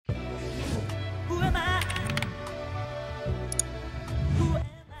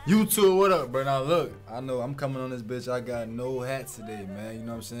YouTube, what up, bro? Now look, I know I'm coming on this bitch. I got no hats today, man. You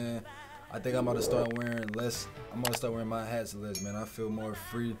know what I'm saying? I think I'm about to start wearing less. I'm about to start wearing my hats less, man. I feel more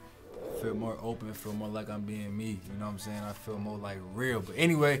free, feel more open, feel more like I'm being me. You know what I'm saying? I feel more like real. But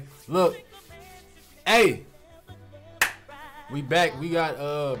anyway, look, hey, we back. We got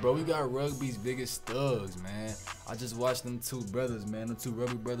bro, we got rugby's biggest thugs, man. I just watched them two brothers, man. Them two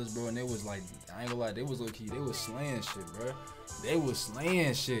rugby brothers, bro, and they was like, I ain't gonna lie, they was low key. They was slaying shit, bro. They was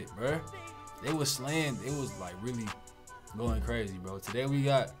slaying shit, bro. They was slaying. It was like really going crazy, bro. Today we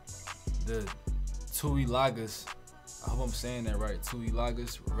got the Tuilagi. I hope I'm saying that right.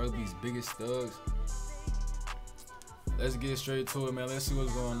 Tuilagi, rugby's biggest thugs. Let's get straight to it, man. Let's see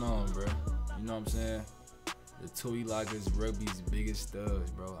what's going on, bro. You know what I'm saying? The Tuilagi, rugby's biggest thugs,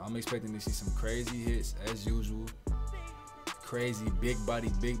 bro. I'm expecting to see some crazy hits as usual. Crazy big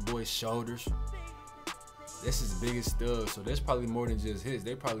body, big boy shoulders. This is biggest thugs, so there's probably more than just hits.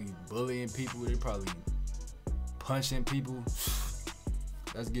 They probably bullying people. They probably punching people.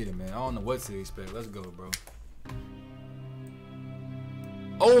 Let's get it, man. I don't know what to expect. Let's go, bro.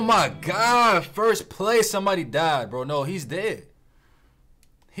 Oh my God! First place, somebody died, bro. No, he's dead.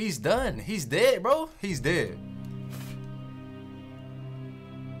 He's done. He's dead, bro. He's dead.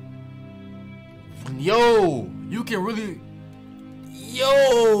 Yo, you can really,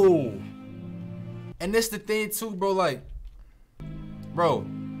 yo. And that's the thing too, bro. Like, bro,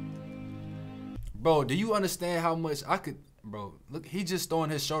 do you understand how much I could, bro? Look, he just throwing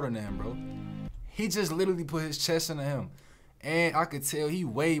his shoulder to him, bro. He just literally put his chest into him, and I could tell he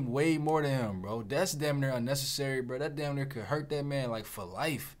weighed way more than him, bro. That's damn near unnecessary, bro. That damn near could hurt that man like for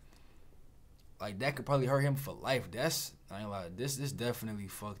life. Like that could probably hurt him for life. That's, I ain't like, this definitely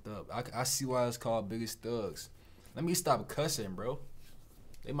fucked up. I see why it's called biggest thugs. Let me stop cussing, bro.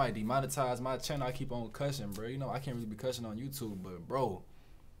 They might demonetize my channel. I keep on cussing, bro. You know, I can't really be cussing on YouTube, but bro,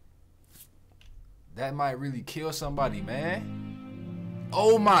 that might really kill somebody, man.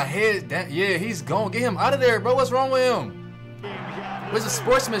 Oh my head, that, yeah, he's gone. Get him out of there, bro. What's wrong with him? Where's the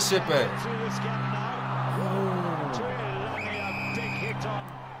sportsmanship at?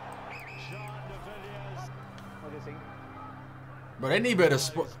 Bro, they need better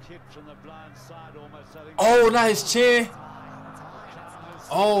sport. Oh, not his chin.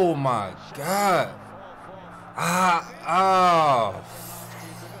 Oh my God.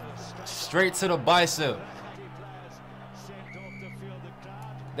 Straight to the bicep.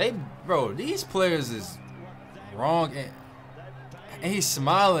 They, bro, these players is wrong, and he's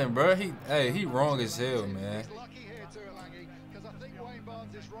smiling, bro. He wrong as hell, man.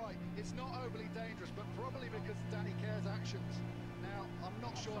 It's not overly dangerous, but probably because Danny Care's actions. Now, I'm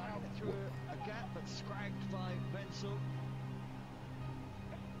not sure how through a gap, but scragged by Bensel.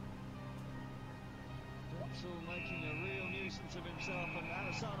 Bensel making a real nuisance of himself, and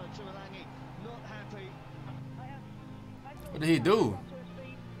Alessandro Tuilagi not happy. What did he do?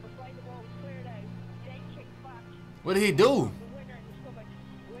 What did he do?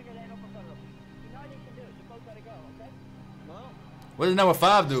 What did number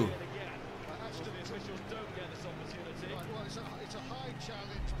 5 do?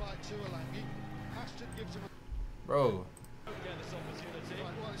 Bro.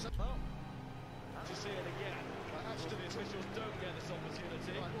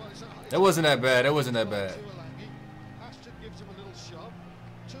 That wasn't that bad. That wasn't that bad.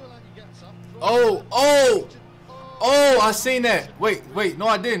 Oh, I seen that. Wait, no,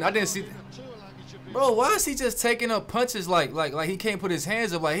 I didn't. I didn't see that. Bro, why is he just taking up punches like he can't put his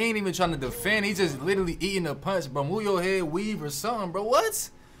hands up? Like he ain't even trying to defend. He just literally eating a punch, bro. Move your head, weave or something, bro. What?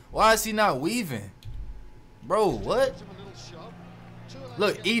 Why is he not weaving? Bro, what?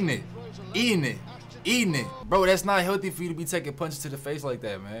 Look, eating it. Bro, that's not healthy for you to be taking punches to the face like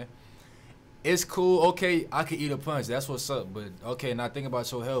that, man. It's cool, okay, I can eat a punch. That's what's up. But okay, now think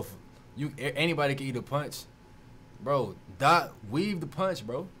about your health. Anybody can eat a punch. Bro, weave the punch,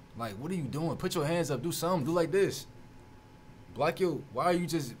 bro. Like, what are you doing? Put your hands up. Do something. Do like this. Block your. Why are you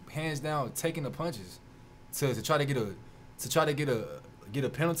just hands down taking the punches to try to get a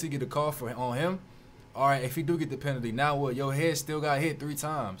penalty, get a call on him? All right, if you do get the penalty, now what? Your head still got hit 3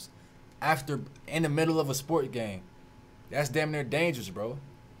 times in the middle of a sport game. That's damn near dangerous, bro.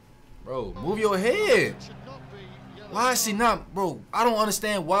 Bro, move your head. Why is he not, bro? I don't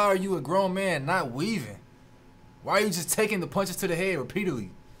understand. Why are you a grown man not weaving? Why are you just taking the punches to the head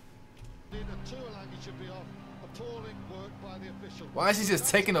repeatedly? Why is he just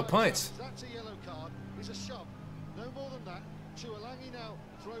taking a punch? That's a yellow card. It's a shove. No more than that. Tuilagi now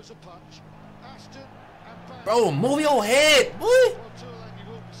throws a punch. Ashton and bro, move your head, boy.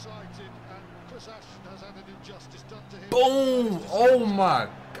 Boom. Oh my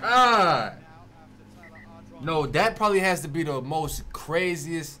God. No, that probably has to be the most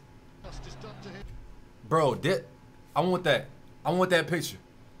craziest. Bro, I want that. I want that picture.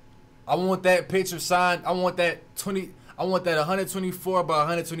 I want that picture signed. I want that 124 by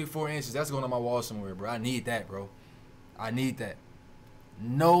 124 inches. That's going on my wall somewhere, bro. I need that, bro. I need that.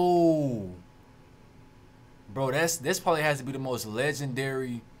 No. Bro, this probably has to be the most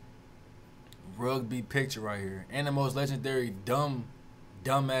legendary rugby picture right here. And the most legendary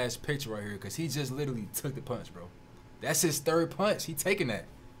dumbass picture right here. Because he just literally took the punch, bro. That's his third punch. He taking that.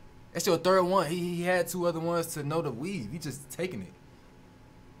 That's your third one. He had two other ones to know the weave. He just taking it.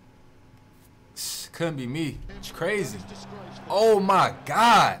 Couldn't be me. It's crazy. Oh my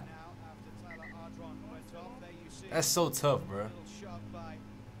God. That's so tough, bro.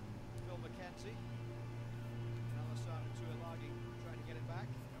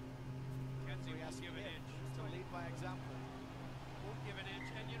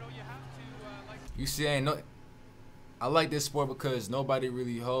 You see, I like this sport because nobody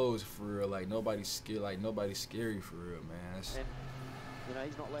really holds for real. Like nobody's scared. Like nobody's scary for real, man. That's... You know,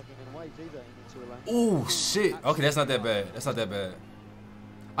 he's not letting in weight either. Oh shit. Okay, that's not that bad. That's not that bad.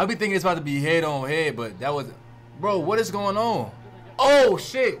 I be thinking it's about to be head on head, but that was, bro. What is going on? Oh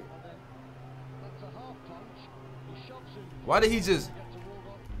shit. Why did he just?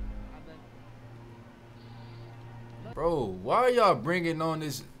 Bro, why are y'all bringing on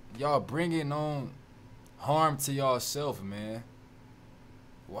this? Y'all bringing on harm to y'allself, man.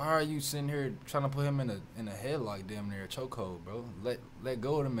 Why are you sitting here trying to put him in a headlock, damn near a chokehold, bro? Let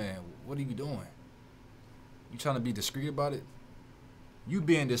go of the man. What are you doing? You trying to be discreet about it? You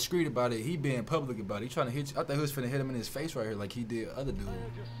being discreet about it. He being public about it. He trying to hit you. I thought he was finna hit him in his face right here, like he did other dude.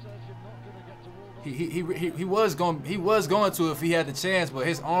 He was going to if he had the chance, but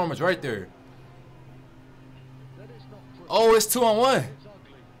his arm was right there. Oh, it's 2-on-1.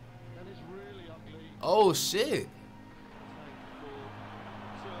 Oh shit.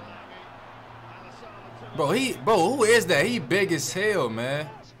 Bro, who is that? He big as hell, man.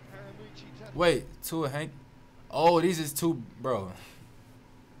 Wait, Hank. Oh, these is two, bro.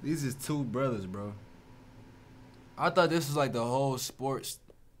 These is two brothers, bro. I thought this was like the whole sports,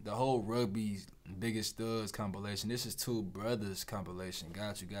 the whole rugby's biggest studs compilation. This is two brothers compilation.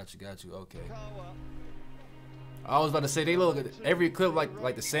 Got you. Okay. I was about to say they look at every clip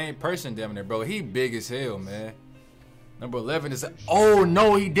like the same person, damn it, bro. He big as hell, man. Number 11 is. Oh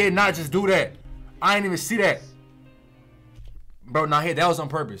no, he did not just do that. I didn't even see that. Bro, nah, that was on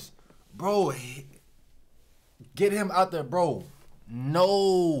purpose. Bro, get him out there, bro.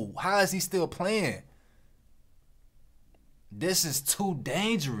 No. How is he still playing? This is too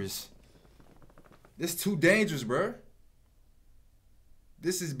dangerous. This is too dangerous, bro.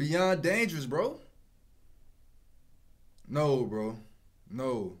 This is beyond dangerous, bro. No, bro.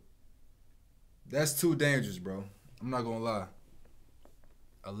 No. That's too dangerous, bro. I'm not gonna lie.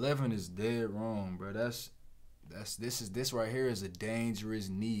 11 is dead wrong, bro. This right here is a dangerous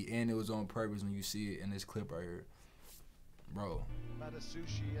knee, and it was on purpose when you see it in this clip right here, bro.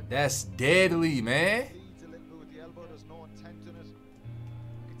 That's deadly, man.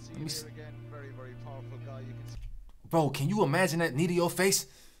 Bro, can you imagine that knee to your face?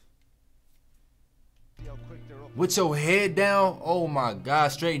 With your head down? Oh my God,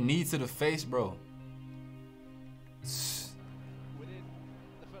 straight knee to the face, bro.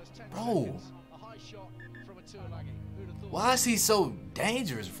 Bro, why is he so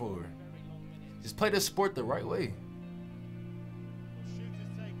dangerous for? Just play the sport the right way.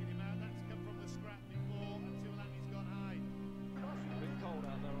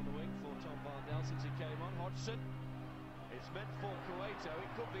 It's meant for Kuwaito. It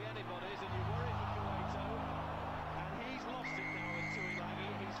could be anybody's, and you worry for Kuwaito. And he's lost it now with Tuilagi.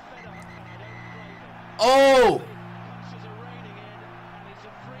 He's fed up, and I don't blame him. Oh! Punches are raining in, and it's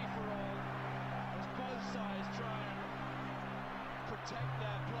a free-for-all as both sides try and protect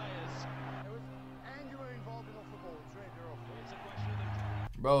their players. There was angular involvement off the ball. It's a question of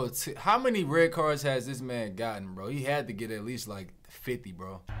the... Bro, how many red cards has this man gotten, bro? He had to get at least like 50,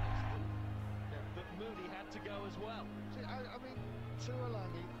 bro.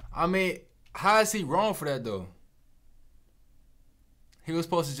 I mean, how is he wrong for that though? He was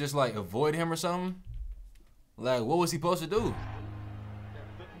supposed to just like avoid him or something. Like, what was he supposed to do?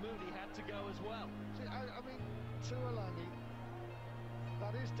 But Mooney had to go as well. I mean, Tuilagi,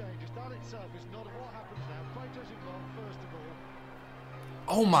 that is dangerous. That itself is not what happens now. Kuwaito's involved first of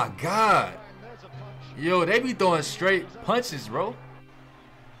all. Oh my God. Yo, they be throwing straight punches, bro.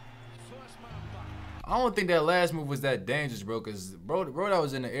 I don't think that last move was that dangerous, bro. Cause bro that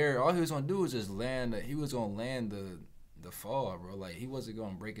was in the air. All he was gonna do was just land. He was gonna land the fall, bro. Like, he wasn't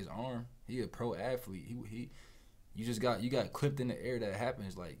gonna break his arm. He a pro athlete. You got clipped in the air. That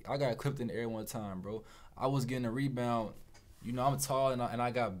happens. Like, I got clipped in the air one time, bro. I was getting a rebound. You know, I'm tall and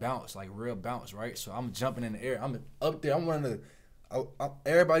I got bounced, like real bounce, right? So I'm jumping in the air. I'm up there. I'm one of the.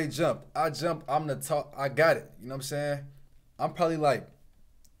 Everybody jump. I jump. I'm the top. I got it. You know what I'm saying? I'm probably like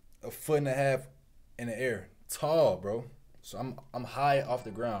a 1.5 feet in the air, tall, bro. So I'm high off the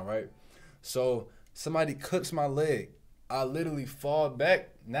ground, right? So somebody clips my leg. I literally fall back.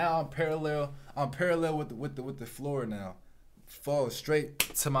 Now I'm parallel. I'm parallel with the floor now. Fall straight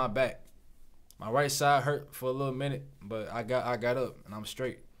to my back. My right side hurt for a little minute, but I got up and I'm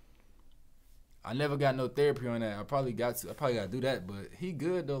straight. I never got no therapy on that. I probably got to do that, but he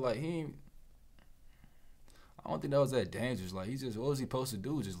good though. Like, he ain't, I don't think that was that dangerous. Like, he just, what was he supposed to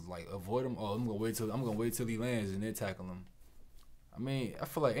do? Just like avoid him? Oh, I'm gonna wait till he lands and then tackle him. I mean, I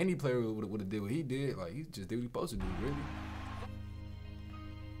feel like any player would have did what he did. Like, he just did what he supposed to do, really.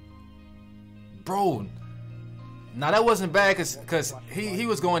 Bro, nah, that wasn't bad cause he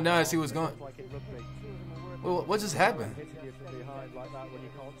was going down as he was going. Well, what just happened?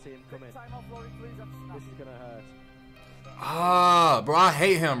 Ah, bro, I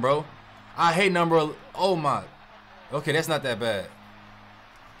hate him, bro. I hate number. Oh my. Okay, that's not that bad.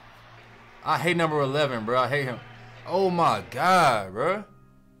 I hate number 11, bro. I hate him. Oh my God, bro.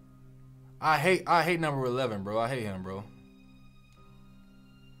 I hate number 11, bro. I hate him, bro.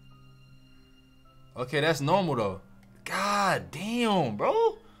 Okay, that's normal though. God damn,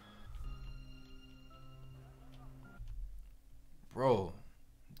 bro. Bro,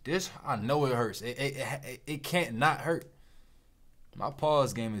 this, I know it hurts. It can't not hurt. My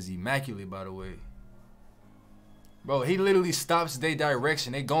pause game is immaculate, by the way. Bro, he literally stops their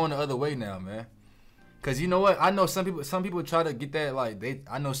direction. They going the other way now, man. Cause you know what? I know some people try to get that, like,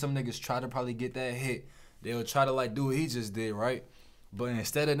 I know some niggas try to probably get that hit. They'll try to like do what he just did, right? But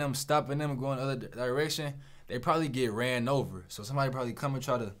instead of them stopping them and going the other direction, they probably get ran over. So somebody probably come and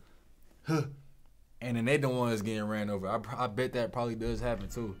try to, and then they the ones getting ran over. I bet that probably does happen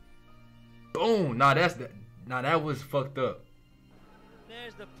too. Boom! Nah, that was fucked up.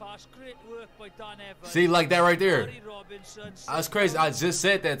 There's the pass. Great work by Dan Evans. See, like that right there. That's crazy. I just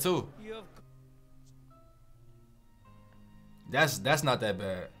said that too. That's not that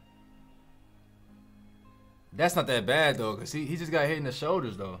bad. That's not that bad though, cause he just got hit in the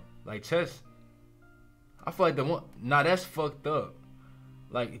shoulders though, like chest. I feel like the one. Nah, that's fucked up.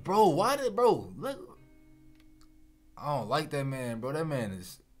 Like, bro, look. I don't like that man, bro. That man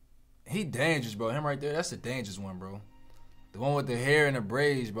he dangerous, bro. Him right there, that's a dangerous one, bro. The one with the hair and the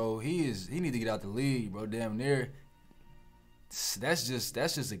braids, bro. He need to get out the league, bro. Damn near. That's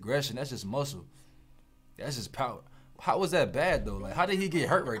just aggression. That's just muscle. That's just power. How was that bad though? Like, how did he get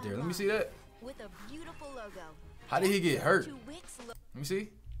hurt right there? Let me see that. With a beautiful logo. How did he get hurt? Let me see.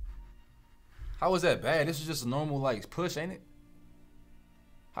 How was that bad? This is just a normal like push, ain't it?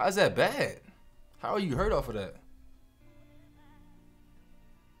 How is that bad? How are you hurt off of that?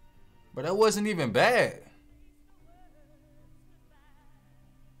 But that wasn't even bad.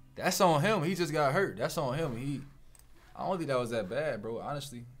 That's on him. He just got hurt. That's on him. I don't think that was that bad, bro.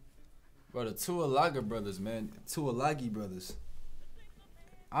 Honestly, bro, the Tuilagi brothers, man. Tuilagi brothers.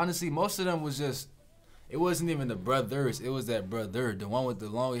 Honestly, most of them was just. It wasn't even the brothers. It was that brother, the one with the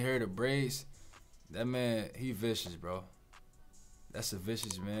long hair, the braids. That man, he vicious, bro. That's a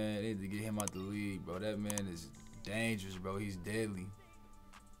vicious man. They need to get him out the league, bro. That man is dangerous, bro. He's deadly.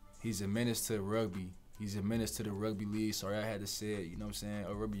 He's a menace to rugby. He's a menace to the rugby league. Sorry, I had to say it. You know what I'm saying?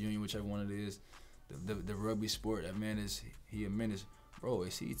 Or rugby union, whichever one it is. The rugby sport. That man he a menace. Bro,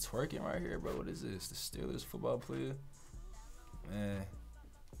 is he twerking right here, bro? What is this? The Steelers football player? Man.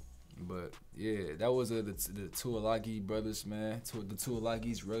 But yeah, that was the Tuilagi brothers, man. The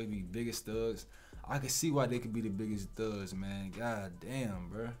Tuilagi's rugby biggest thugs. I can see why they could be the biggest thugs, man. God damn,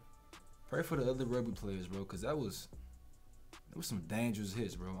 bro. Pray for the other rugby players, bro, cause that was some dangerous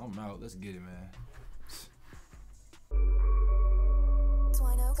hits, bro. I'm out. Let's get it, man.